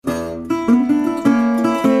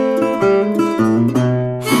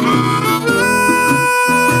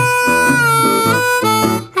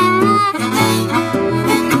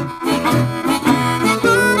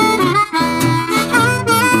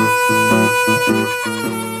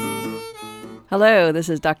Hello, this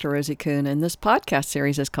is Dr. Rosie Kuhn, and this podcast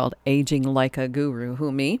series is called Aging Like a Guru. Who,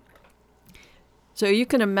 me? So you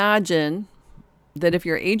can imagine that if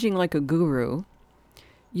you're aging like a guru,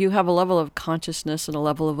 you have a level of consciousness and a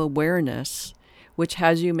level of awareness which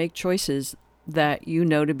has you make choices that you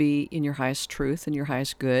know to be in your highest truth and your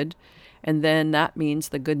highest good. And then that means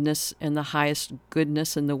the goodness and the highest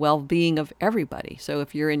goodness and the well-being of everybody. So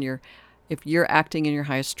if you're acting in your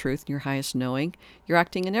highest truth and your highest knowing, you're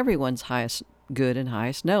acting in everyone's highest good and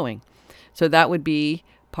highest knowing. So that would be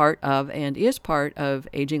part of and is part of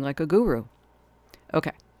aging like a guru.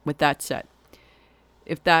 Okay, with that said,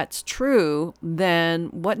 if that's true, then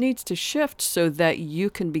what needs to shift so that you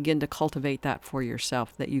can begin to cultivate that for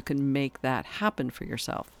yourself, that you can make that happen for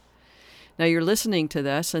yourself? Now you're listening to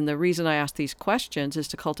this, and the reason I ask these questions is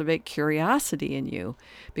to cultivate curiosity in you,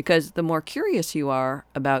 because the more curious you are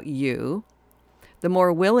about you, the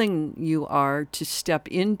more willing you are to step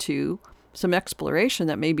into some exploration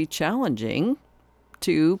that may be challenging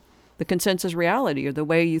to the consensus reality, or the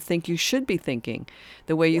way you think you should be thinking,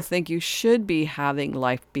 the way you think you should be having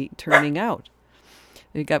life be turning out.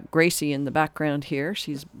 You got Gracie in the background here.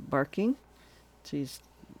 She's barking. She's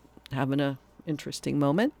having an interesting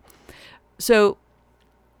moment. So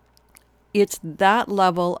it's that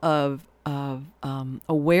level of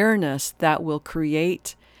awareness that will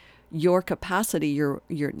create your capacity, your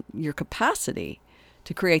capacity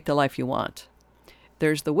to create the life you want.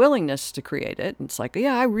 There's the willingness to create it. It's like,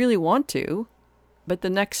 yeah, I really want to. But the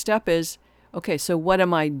next step is, okay, so what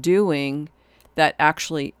am I doing that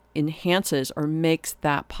actually enhances or makes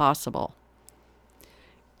that possible?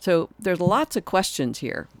 So there's lots of questions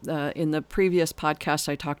here. In the previous podcast,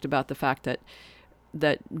 I talked about the fact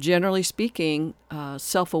that generally speaking,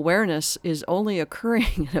 self-awareness is only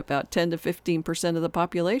occurring in about 10 to 15% of the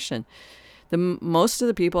population. Most of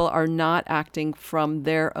the people are not acting from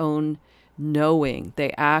their own knowing.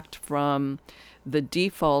 They act from the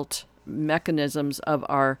default mechanisms of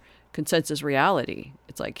our consensus reality.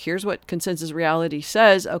 It's like, here's what consensus reality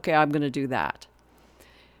says. Okay, I'm going to do that.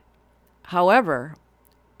 However,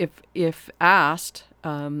 if asked,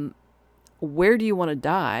 where do you want to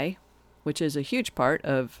die, which is a huge part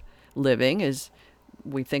of living, is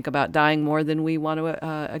we think about dying more than we want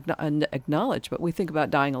to acknowledge, but we think about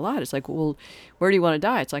dying a lot. It's like, well, where do you want to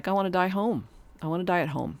die? It's like, I want to die home. I want to die at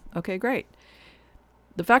home. Okay, great.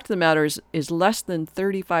 The fact of the matter is less than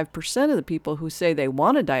 35% of the people who say they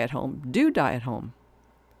want to die at home do die at home.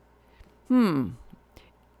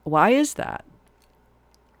 Why is that?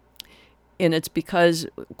 And it's because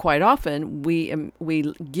quite often we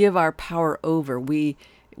give our power over. We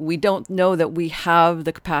don't know that we have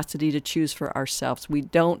the capacity to choose for ourselves. We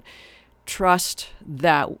don't trust,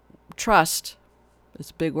 it's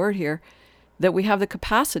a big word here, that we have the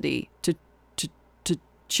capacity to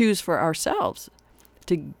choose for ourselves,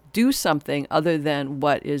 to do something other than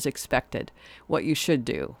what is expected, what you should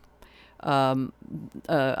do.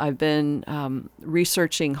 I've been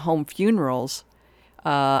researching home funerals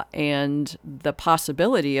and the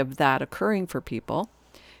possibility of that occurring for people.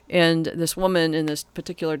 And this woman in this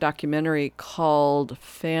particular documentary called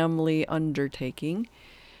Family Undertaking,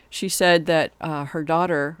 she said that her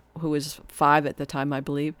daughter, who was 5 at the time, I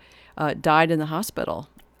believe, died in the hospital.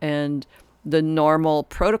 And the normal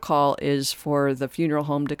protocol is for the funeral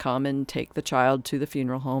home to come and take the child to the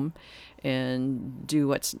funeral home and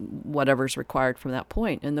do whatever's required from that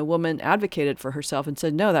point. And the woman advocated for herself and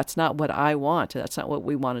said, no, that's not what I want. That's not what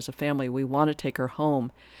we want as a family. We want to take her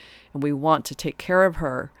home, and we want to take care of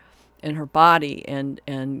her and her body and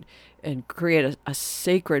create a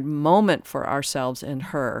sacred moment for ourselves and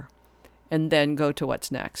her, and then go to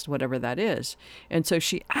what's next, whatever that is. And so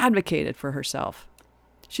she advocated for herself.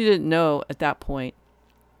 She didn't know at that point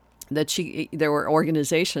that there were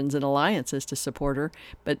organizations and alliances to support her,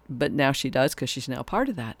 but now she does, because she's now part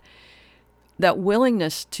of that. That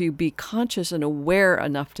willingness to be conscious and aware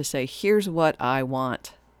enough to say, here's what I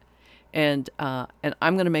want, and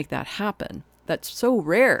I'm going to make that happen. That's so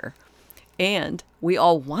rare. And we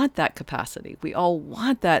all want that capacity. We all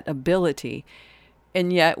want that ability.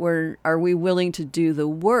 And yet are we willing to do the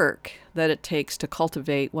work that it takes to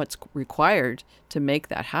cultivate what's required to make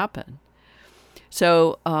that happen?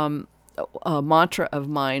 So a mantra of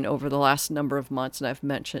mine over the last number of months, and I've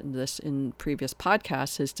mentioned this in previous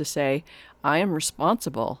podcasts, is to say, I am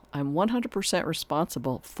responsible. I'm 100%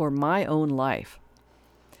 responsible for my own life.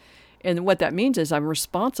 And what that means is I'm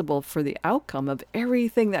responsible for the outcome of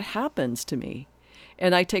everything that happens to me.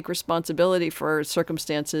 And I take responsibility for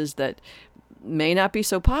circumstances that may not be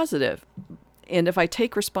so positive. And if I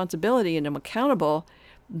take responsibility and am accountable,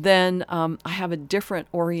 then I have a different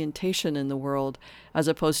orientation in the world, as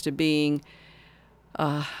opposed to being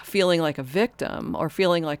feeling like a victim or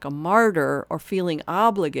feeling like a martyr or feeling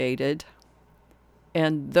obligated.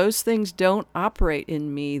 And those things don't operate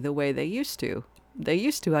in me the way they used to. I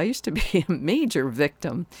used to be a major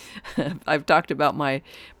victim. I've talked about my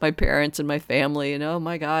parents and my family, and oh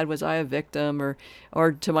my God, was I a victim,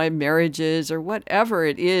 or to my marriages, or whatever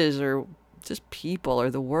it is, or just people or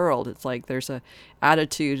the world. It's like there's a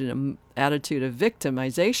attitude and an attitude of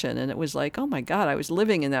victimization, and it was like, oh my God, I was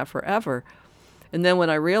living in that forever. And then when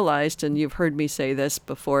I realized, and you've heard me say this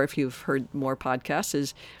before if you've heard more podcasts,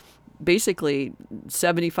 is basically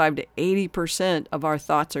 75 to 80% of our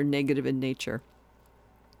thoughts are negative in nature.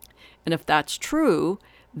 And if that's true,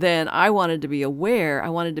 then I wanted to be aware. I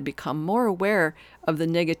wanted to become more aware of the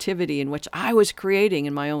negativity in which I was creating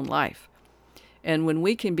in my own life. And when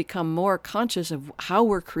we can become more conscious of how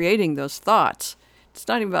we're creating those thoughts, it's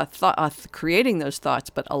not even about creating those thoughts,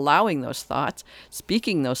 but allowing those thoughts,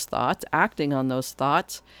 speaking those thoughts, acting on those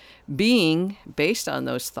thoughts, being based on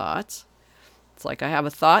those thoughts. It's like I have a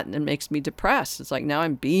thought and it makes me depressed. It's like now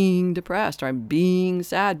I'm being depressed or I'm being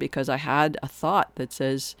sad because I had a thought that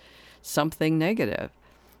says something negative.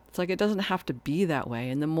 It's like it doesn't have to be that way.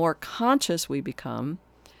 And the more conscious we become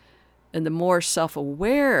and the more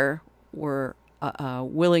self-aware we're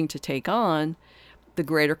willing to take on, the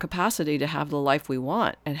greater capacity to have the life we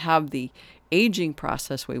want and have the aging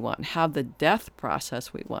process we want, have the death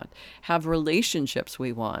process we want, have relationships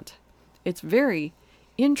we want. It's very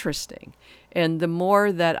interesting. And the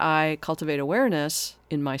more that I cultivate awareness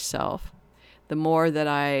in myself, the more that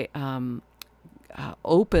I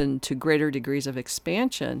open to greater degrees of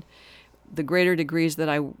expansion, the greater degrees that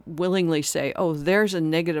I willingly say, oh, there's a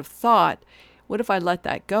negative thought. What if I let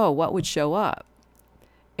that go? What would show up?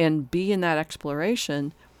 And be in that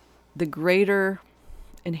exploration, the greater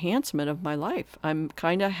enhancement of my life. I'm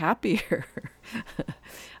kind of happier.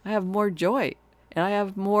 I have more joy, and I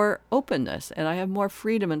have more openness, and I have more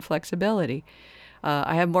freedom and flexibility.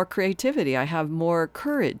 I have more creativity. I have more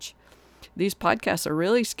courage. These podcasts are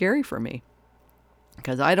really scary for me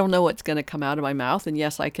because I don't know what's going to come out of my mouth. And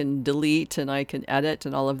yes, I can delete and I can edit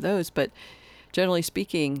and all of those, but generally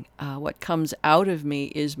speaking, what comes out of me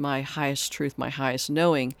is my highest truth, my highest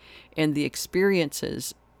knowing, and the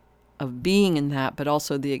experiences of being in that, but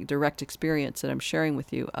also the direct experience that I'm sharing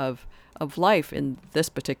with you of life in this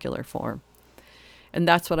particular form. And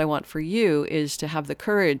that's what I want for you, is to have the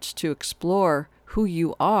courage to explore who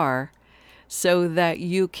you are so that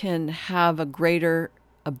you can have a greater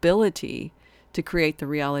ability to create the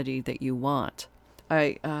reality that you want.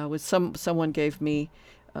 Someone gave me,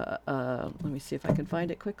 let me see if I can find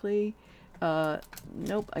it quickly.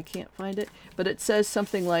 Nope, I can't find it. But it says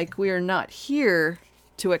something like, we are not here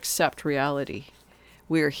to accept reality.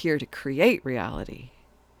 We are here to create reality.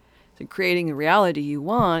 So creating the reality you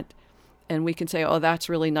want, and we can say, oh, that's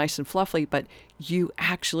really nice and fluffy, but you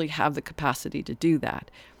actually have the capacity to do that.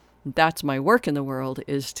 That's my work in the world,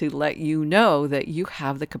 is to let you know that you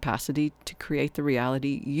have the capacity to create the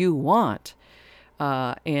reality you want.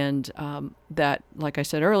 That, like I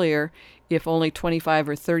said earlier, if only 25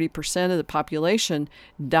 or 30% of the population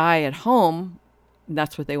die at home,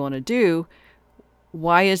 that's what they want to do.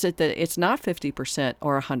 Why is it that it's not 50%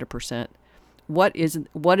 or 100%? What is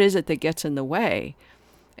it that gets in the way?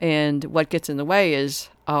 And what gets in the way is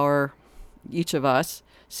each of us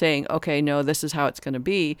saying, okay, no, this is how it's going to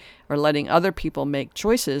be, or letting other people make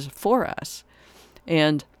choices for us.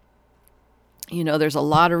 And there's a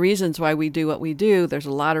lot of reasons why we do what we do. There's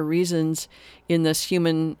a lot of reasons in this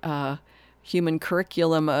human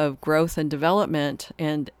curriculum of growth and development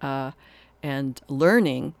and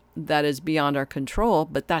learning that is beyond our control,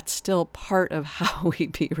 but that's still part of how we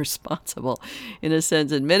be responsible. In a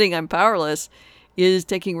sense, admitting I'm powerless is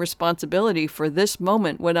taking responsibility for this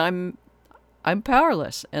moment when I'm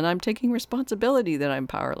powerless, and I'm taking responsibility that I'm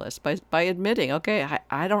powerless by admitting, okay,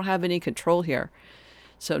 I don't have any control here.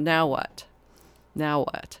 So now what? Now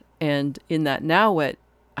what? And in that now what,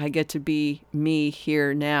 I get to be me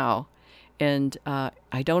here now. And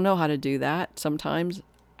I don't know how to do that sometimes.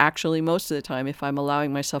 Actually, most of the time, if I'm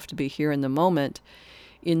allowing myself to be here in the moment,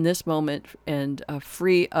 in this moment, and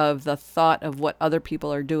free of the thought of what other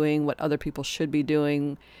people are doing, what other people should be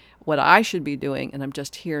doing, what I should be doing, and I'm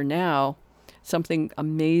just here now, something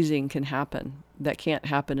amazing can happen that can't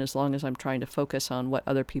happen as long as I'm trying to focus on what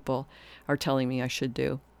other people are telling me I should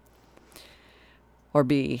do or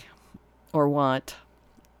be or want.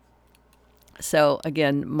 So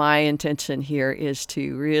again, my intention here is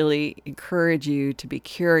to really encourage you to be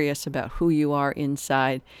curious about who you are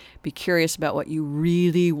inside. Be curious about what you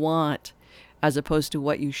really want as opposed to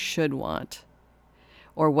what you should want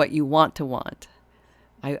or what you want to want.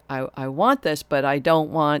 I want this, but I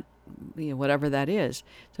don't want, whatever that is.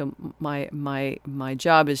 So my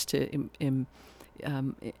job is to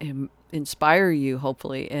inspire you,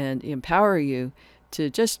 hopefully, and empower you to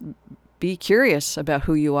just be curious about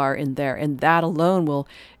who you are in there, and that alone will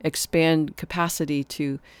expand capacity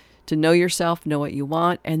to know yourself, know what you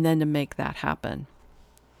want, and then to make that happen.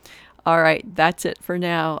 All right, that's it for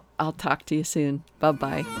now. I'll talk to you soon.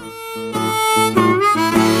 Bye-bye.